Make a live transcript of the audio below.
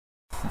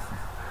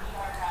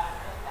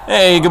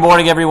Hey, good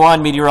morning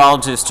everyone.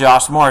 Meteorologist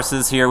Josh Morris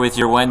is here with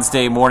your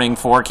Wednesday morning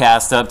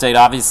forecast update.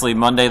 Obviously,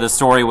 Monday the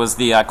story was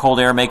the cold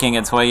air making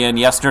its way in.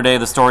 Yesterday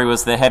the story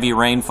was the heavy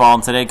rainfall,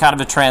 and today kind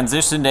of a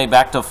transition day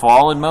back to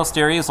fall in most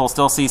areas. We'll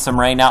still see some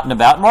rain out and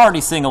about, and we're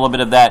already seeing a little bit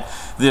of that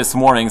this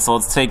morning, so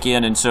let's take you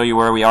in and show you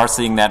where we are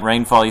seeing that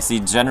rainfall. You see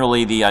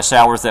generally the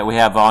showers that we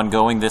have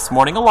ongoing this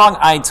morning along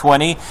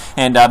I-20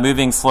 and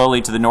moving slowly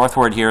to the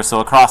northward here, so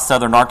across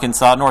southern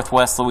Arkansas,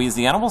 northwest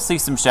Louisiana, we'll see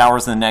some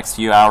showers in the next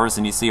few hours,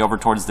 and you see over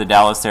towards the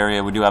Dallas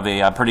area, we do have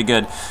a pretty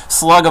good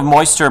slug of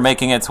moisture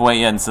making its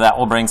way in, so that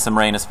will bring some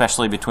rain,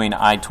 especially between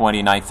I-20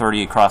 and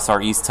I-30 across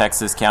our East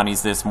Texas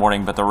counties this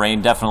morning, but the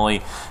rain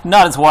definitely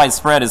not as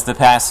widespread as the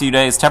past few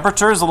days.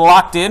 Temperatures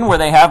locked in where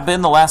they have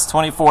been the last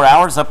 24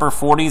 hours, upper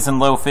 40s and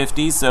low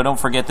 50s, so don't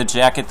forget the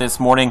jacket this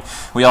morning.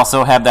 We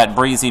also have that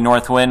breezy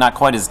north wind, not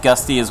quite as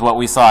gusty as what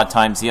we saw at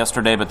times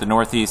yesterday, but the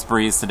northeast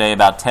breeze today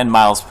about 10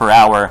 miles per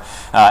hour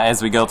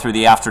as we go through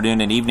the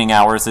afternoon and evening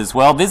hours as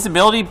well.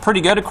 Visibility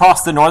pretty good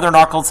across the northern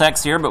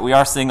Arklatex here, but we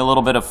are seeing a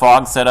little bit of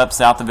fog set up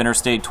south of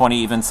Interstate 20.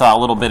 Even saw a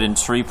little bit in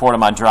Shreveport on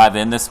my drive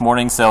in this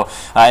morning, so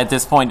at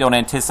this point don't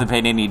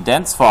anticipate any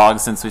dense fog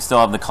since we still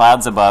have the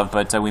clouds above,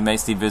 but we may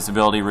see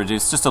visibility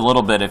reduced just a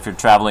little bit if you're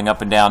traveling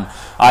up and down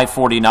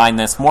I-49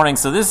 this morning.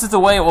 So this is the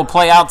way it will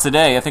play out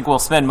today. I think we'll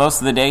spend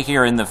most of the day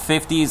here in the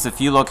 50s. A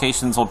few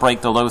locations will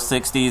break the low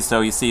 60s,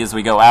 so you see as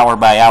we go hour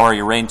by hour,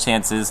 your rain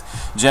chances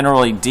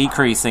generally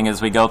decreasing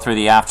as we go through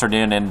the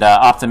afternoon, and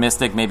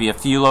optimistic maybe a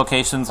few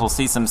locations will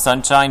see some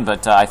sunshine,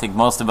 but I think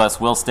most of us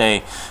will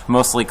stay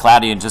mostly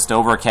cloudy and just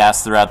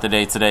overcast throughout the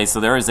day today, so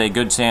there is a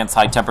good chance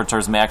high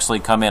temperatures may actually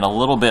come in a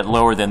little bit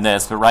lower than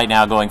this, but right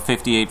now going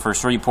 58 for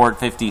Shreveport,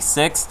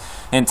 56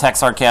 in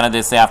Texarkana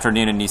this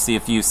afternoon, and you see a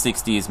few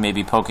 60s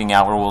maybe poking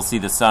out where we'll see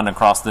the sun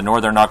across the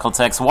northern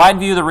Arklatex. Wide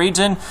view of the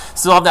region,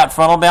 still have that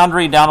frontal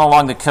boundary down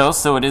along the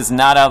coast, so it is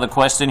not out of the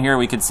question here.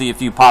 We could see a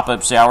few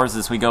pop-up showers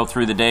as we go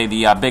through the day.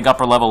 The big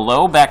upper level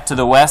low back to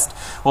the west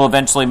will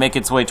eventually make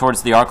its way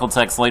towards the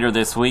Arklatex later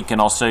this week,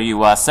 and I'll show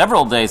you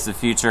several days of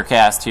future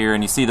cast here,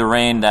 and you see the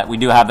rain that we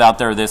do have out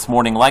there this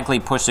morning likely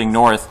pushing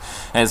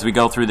north as we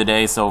go through the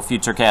day, so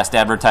future cast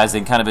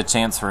advertising kind of a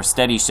chance for a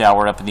steady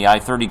shower up in the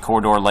I-30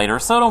 corridor later,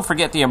 so don't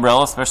forget the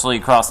umbrella, especially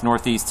across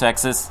northeast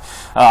Texas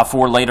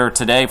for later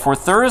today. For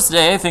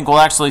Thursday, I think we'll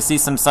actually see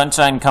some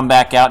sunshine come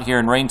back out here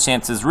and rain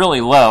chances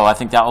really low. I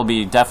think that will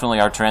be definitely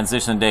our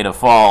transition day to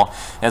fall,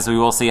 as we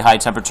will see high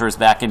temperatures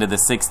back into the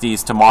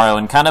 60s tomorrow.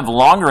 And kind of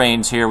long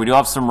range here, we do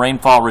have some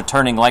rainfall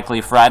returning likely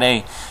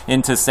Friday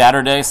into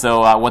Saturday,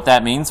 so what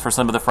that means for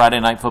some of the Friday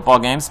night football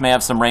games, may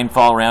have some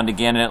rainfall around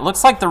again, and it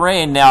looks like the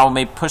rain now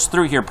may push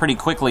through here pretty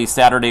quickly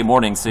Saturday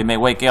morning, so you may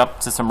wake up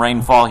to some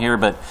rainfall here,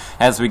 but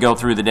as we go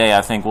through the day,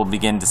 I think we'll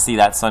begin to see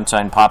that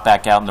sunshine pop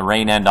back out and the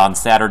rain end on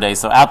Saturday.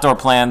 So outdoor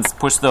plans,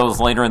 push those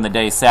later in the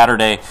day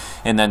Saturday,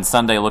 and then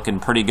Sunday looking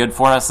pretty good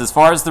for us. As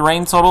far as the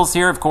rain totals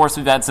here, of course,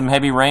 we've had some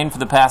heavy rain for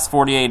the past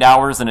 48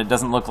 hours, and it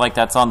doesn't look like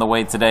that's on the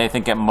way today. I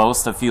think at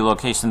most a few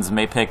locations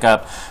may pick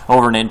up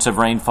over an inch of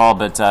rainfall,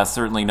 but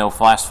certainly no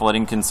flash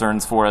flooding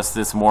concerns for us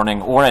this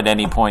morning or at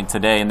any point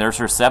today. And there's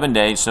your 7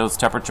 days, shows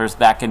temperatures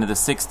back into the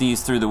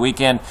 60s through the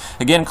weekend.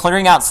 Again,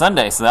 clearing out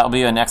Sunday, so that'll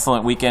be an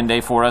excellent weekend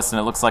day for us, and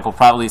it looks like we'll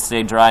probably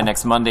stay dry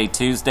next Monday,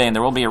 Tuesday, and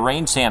there will be a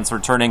rain chance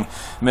returning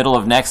middle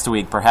of next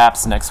week,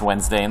 perhaps next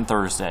Wednesday and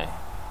Thursday.